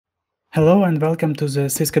Hello and welcome to the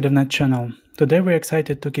Cisco DevNet channel. Today we're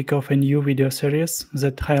excited to kick off a new video series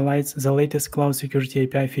that highlights the latest cloud security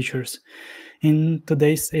API features. In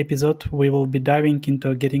today's episode, we will be diving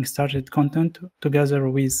into getting started content together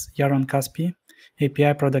with Yaron Caspy,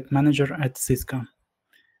 API Product Manager at Cisco.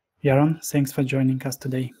 Yaron, thanks for joining us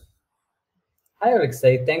today. Hi,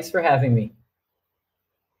 Alexei. Thanks for having me.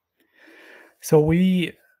 So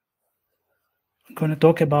we're going to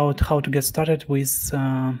talk about how to get started with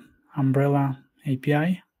Umbrella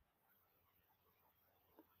API.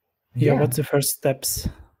 Yeah, what's the first steps?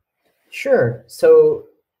 Sure. So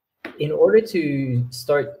in order to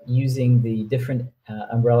start using the different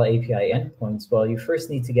Umbrella API endpoints, well, you first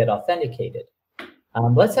need to get authenticated.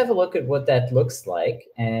 Let's have a look at what that looks like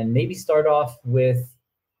and maybe start off with,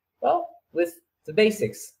 well, with the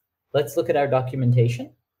basics. Let's look at our documentation.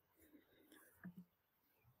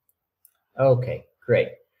 Okay, great.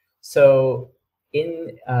 So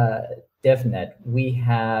in DevNet, we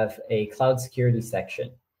have a cloud security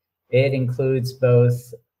section. It includes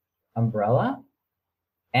both Umbrella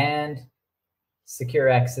and Secure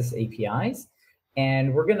Access APIs.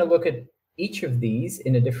 And we're going to look at each of these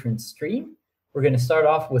in a different stream. We're going to start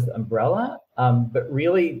off with Umbrella, but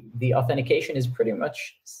really the authentication is pretty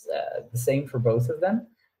much the same for both of them.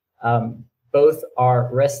 Both are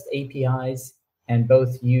REST APIs and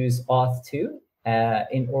both use Auth2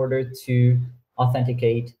 in order to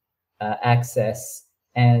authenticate access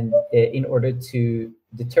and in order to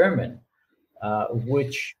determine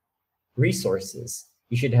which resources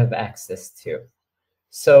you should have access to.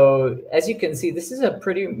 So as you can see, this is a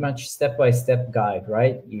pretty much step-by-step guide,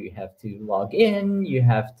 right? You have to log in, you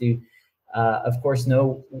have to, of course,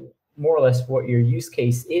 know more or less what your use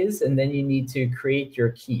case is, and then you need to create your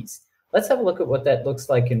keys. Let's have a look at what that looks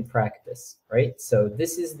like in practice, right? So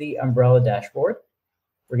this is the Umbrella dashboard.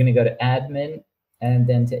 We're going to go to Admin and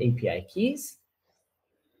then to API keys.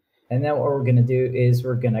 And then what we're going to do is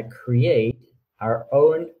we're going to create our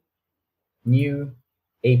own new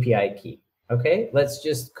API key. Okay, let's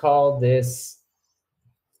just call this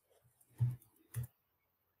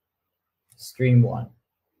Stream 1.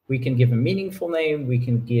 We can give a meaningful name. We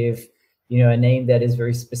can give, a name that is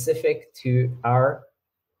very specific to our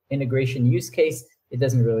integration use case. It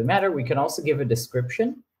doesn't really matter. We can also give a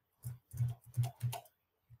description.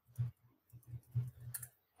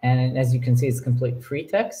 And as you can see, it's complete free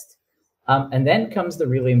text. And then comes the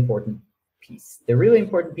really important piece. The really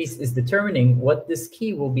important piece is determining what this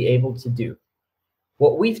key will be able to do.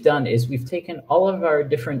 What we've done is we've taken all of our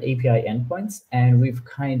different API endpoints and we've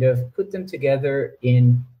kind of put them together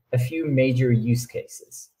in a few major use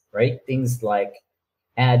cases, right? Things like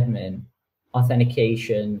admin,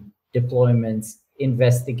 authentication, deployments,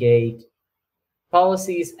 investigate,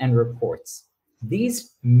 policies, and reports.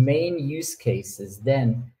 These main use cases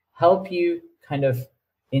then help you kind of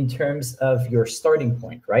in terms of your starting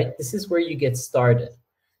point, right? This is where you get started.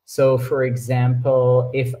 So for example,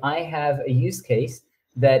 if I have a use case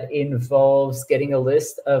that involves getting a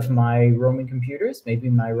list of my roaming computers, maybe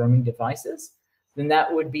my roaming devices, then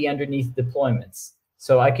that would be underneath deployments.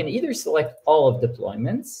 So I can either select all of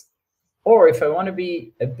deployments, or if I want to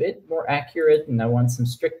be a bit more accurate and I want some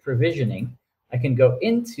strict provisioning, I can go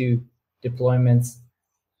into deployments.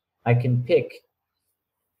 I can pick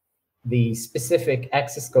the specific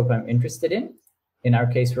access scope I'm interested in our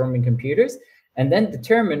case, roaming computers, and then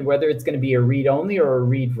determine whether it's going to be a read-only or a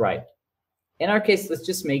read-write. In our case, let's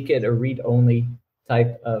just make it a read-only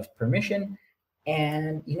type of permission.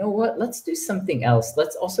 And you know what? Let's do something else.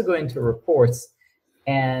 Let's also go into reports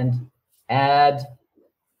and add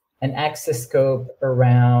an access scope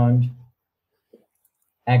around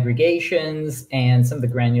aggregations and some of the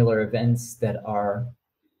granular events that are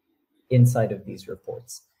inside of these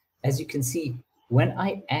reports. As you can see, when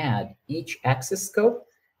I add each access scope,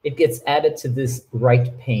 it gets added to this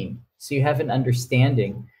right pane. So you have an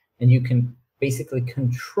understanding and you can basically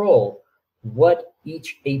control what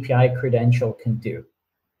each API credential can do.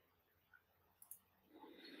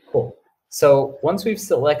 Cool. So once we've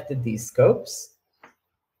selected these scopes,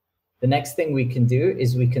 the next thing we can do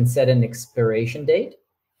is we can set an expiration date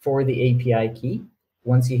for the API key.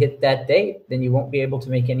 Once you hit that date, then you won't be able to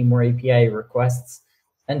make any more API requests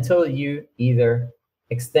until you either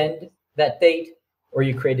extend that date or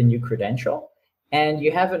you create a new credential. And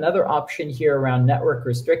you have another option here around network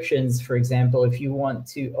restrictions. For example, if you want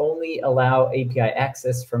to only allow API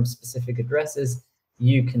access from specific addresses,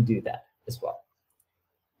 you can do that as well.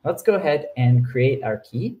 Let's go ahead and create our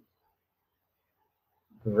key.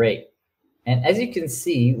 Great. And as you can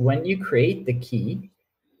see, when you create the key,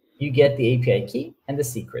 you get the API key and the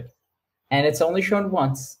secret. And it's only shown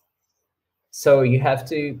once. So you have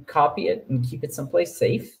to copy it and keep it someplace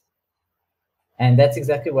safe. And that's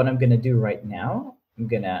exactly what I'm going to do right now. I'm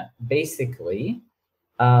going to basically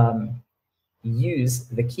use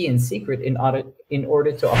the key and secret in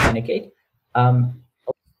order to authenticate.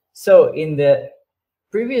 So in the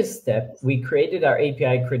previous step, we created our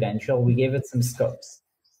API credential. We gave it some scopes.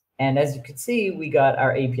 And as you can see, we got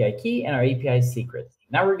our API key and our API secret.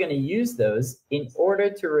 Now we're going to use those in order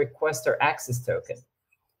to request our access token.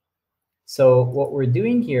 So what we're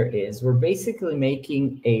doing here is we're basically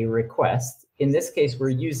making a request. In this case, we're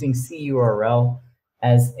using CURL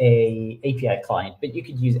as a API client, but you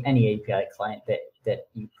could use any API client that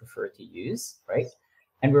you prefer to use, right?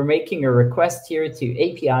 And we're making a request here to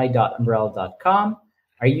api.umbrella.com.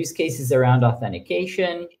 Our use cases around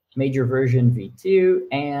authentication, major version v2,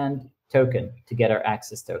 and token to get our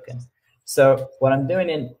access token. So what I'm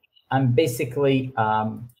doing I'm basically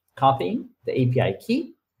copying the API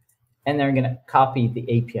key, and then I'm going to copy the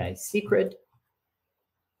API secret,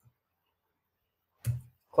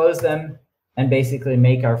 close them, and basically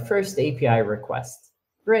make our first API request.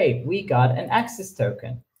 Great, we got an access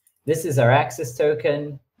token. This is our access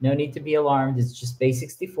token. No need to be alarmed. It's just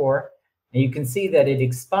base64. And you can see that it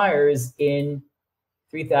expires in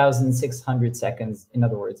 3,600 seconds, in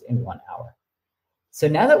other words, in 1 hour. So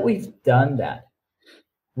now that we've done that,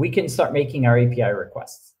 we can start making our API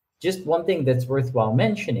requests. Just one thing that's worthwhile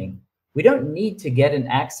mentioning, we don't need to get an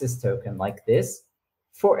access token like this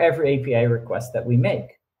for every API request that we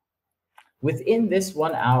make. Within this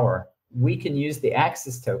 1 hour, we can use the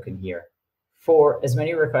access token here for as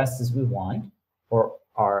many requests as we want, or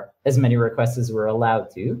as many requests as we're allowed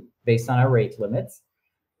to, based on our rate limits.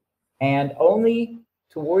 And only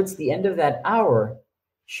towards the end of that hour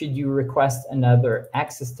should you request another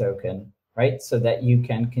access token, right? So that you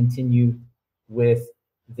can continue with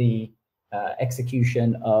the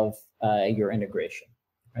execution of your integration,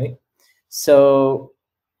 right? So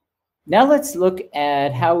now let's look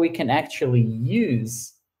at how we can actually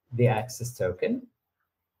use the access token.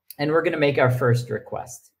 And we're going to make our first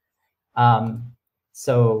request.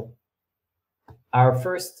 So our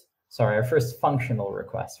first functional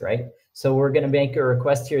request, right? So we're going to make a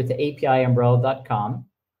request here to api.umbrella.com.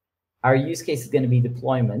 Our use case is going to be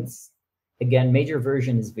deployments. Again, major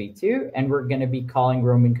version is v2, and we're going to be calling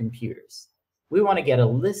roaming computers. We want to get a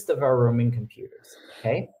list of our roaming computers,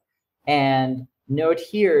 okay? And note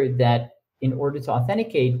here that in order to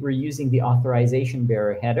authenticate, we're using the authorization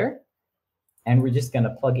bearer header, and we're just going to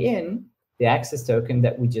plug in the access token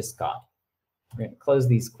that we just got. We're going to close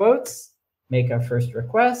these quotes, make our first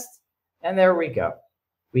request, and there we go.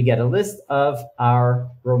 We get a list of our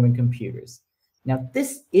roaming computers. Now,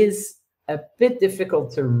 this is a bit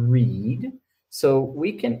difficult to read, so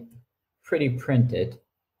we can pretty print it.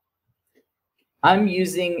 I'm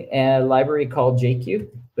using a library called JQ,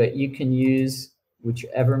 but you can use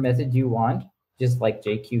whichever method you want, just like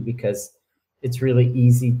JQ, because it's really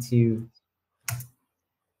easy to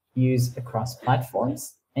use across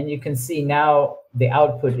platforms. And you can see now the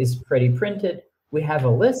output is pretty printed. We have a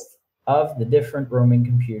list of the different roaming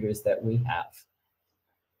computers that we have.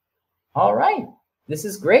 All right, this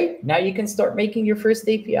is great. Now you can start making your first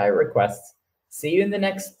API requests. See you in the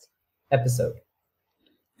next episode.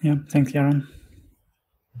 Yeah, thanks, Yaron.